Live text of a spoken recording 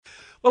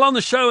Well, on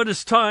the show, it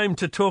is time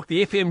to talk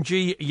the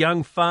FMG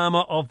Young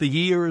Farmer of the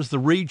Year as the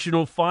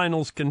regional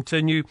finals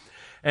continue.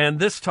 And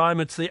this time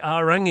it's the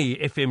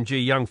Arangi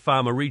FMG Young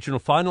Farmer Regional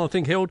Final, I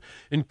think, held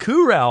in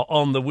Kurau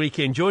on the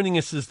weekend. Joining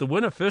us is the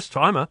winner,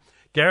 first-timer,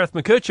 Gareth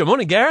McKerchar.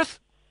 Morning, Gareth.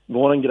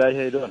 Morning, g'day,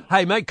 how you doing?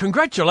 Hey, mate,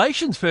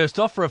 congratulations, first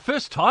off, for a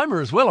first-timer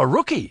as well, a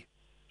rookie.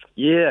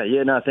 Yeah,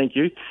 no, thank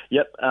you.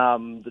 Yep,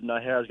 didn't know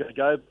how I was going to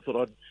go,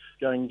 thought I'd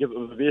go and give it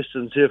my best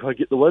and see if I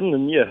get the win,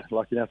 and yeah,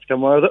 lucky enough to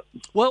come away with it.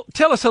 Well,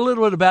 tell us a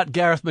little bit about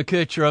Gareth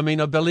McKerchar. I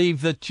mean, I believe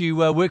that you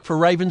work for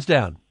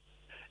Ravensdown.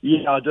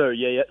 Yeah, I do,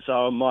 yeah. So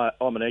I'm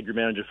an agri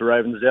manager for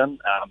Ravensdown,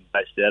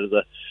 based out of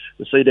the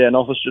Seadown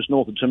office just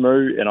north of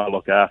Timaru, and I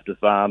look after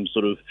farms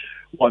sort of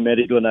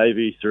Waimate,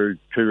 Glenavy through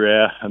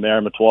Kurau,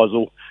 Amarama,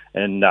 Twizel,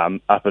 and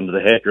up into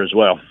the Hacker as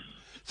well.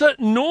 So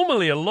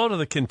normally a lot of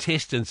the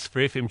contestants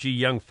for FMG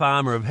Young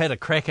Farmer have had a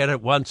crack at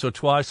it once or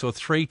twice or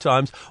three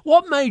times.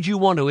 What made you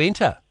want to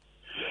enter?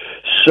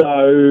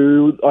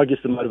 So I guess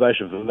the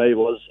motivation for me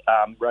was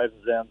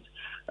Ravensdown's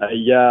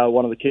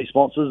one of the key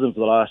sponsors, and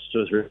for the last 2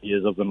 or 3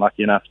 years I've been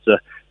lucky enough to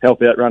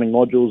help out running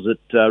modules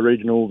at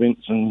regional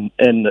events and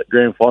at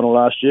grand final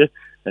last year.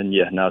 And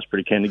yeah, no, I was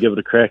pretty keen to give it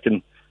a crack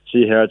and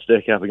see how I'd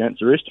stack up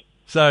against the rest.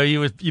 So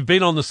you've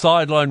been on the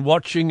sideline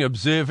watching,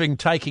 observing,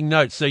 taking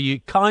notes, so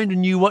you kind of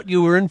knew what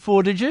you were in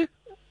for, did you?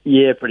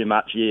 Yeah, pretty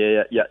much.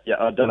 Yeah.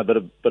 I've done a bit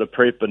of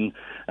prep and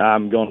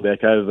gone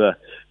back over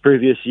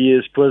previous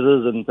years'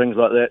 quizzes and things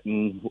like that,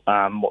 and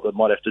what they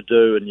might have to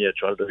do, and yeah,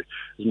 try to do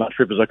as much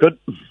prep as I could.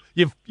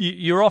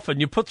 You're often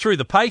you put through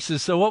the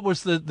paces. So what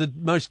was the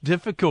most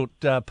difficult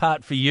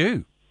part for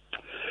you?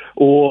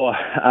 Or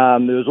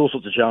there was all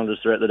sorts of challenges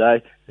throughout the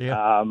day.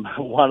 Yeah.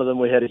 One of them,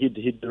 we had a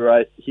head-to-head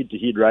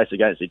race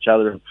against each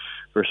other. And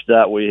for a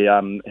start, we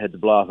had to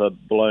blow up a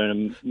balloon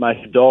and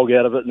make a dog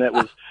out of it, and that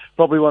was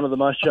probably one of the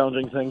most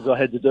challenging things I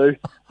had to do.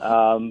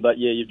 But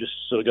yeah, you've just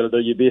sort of got to do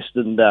your best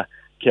and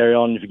carry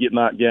on. If you get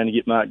marked down, you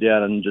get marked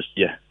down, and just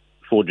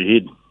forge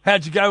ahead.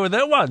 How'd you go with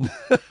that one?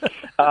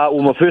 Well,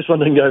 my first one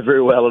didn't go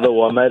very well at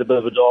all. I made a bit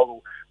of a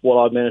dog. Well,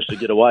 I managed to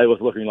get away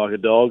with looking like a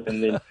dog,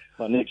 and then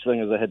my next thing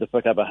is I had to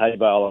pick up a hay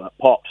bale and it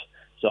popped,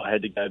 so I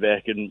had to go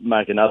back and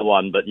make another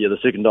one. But yeah, the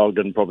second dog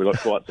didn't probably look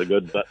quite so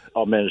good, but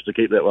I managed to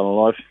keep that one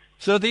alive.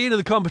 So at the end of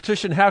the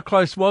competition, how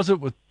close was it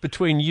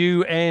between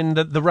you and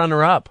the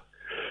runner-up?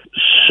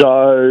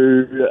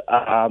 So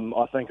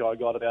I think I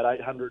got about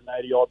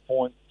 880 odd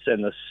points,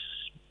 and the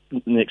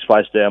next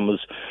place down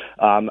was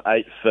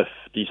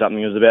 850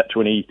 something. It was about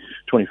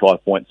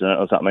 25 points in it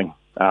or something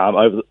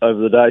over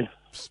the day.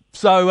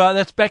 So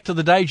that's back to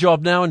the day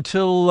job now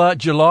until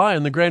July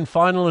and the grand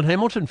final in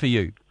Hamilton for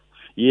you.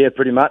 Yeah,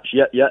 pretty much.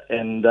 Yeah,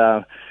 and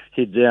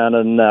head down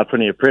and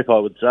plenty of prep, I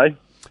would say.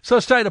 So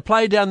state of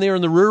play down there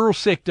in the rural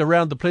sector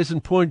around the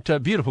Pleasant Point,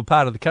 beautiful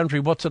part of the country.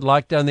 What's it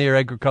like down there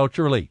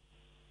agriculturally?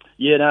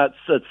 Yeah, no,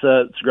 it's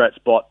a great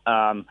spot.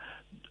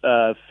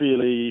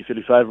 Fairly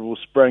favourable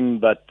spring,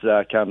 but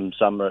come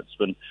summer it's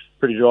been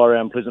pretty dry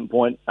around Pleasant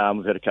Point.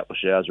 We've had a couple of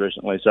showers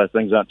recently, so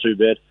things aren't too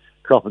bad.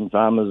 Cropping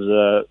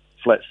farmers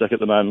flat stick at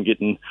the moment,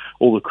 getting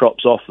all the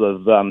crops off.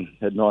 They've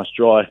had a nice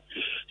dry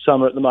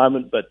summer at the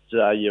moment, but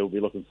we'll be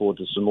looking forward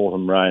to some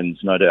autumn rains,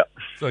 no doubt.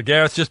 So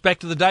Gareth, just back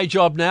to the day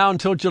job now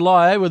until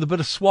July, with a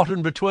bit of swat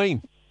in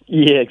between.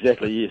 Yeah,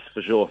 exactly, yes,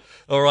 for sure.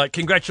 All right,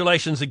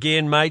 congratulations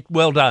again, mate.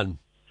 Well done.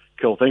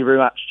 Cool, thank you very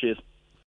much. Cheers.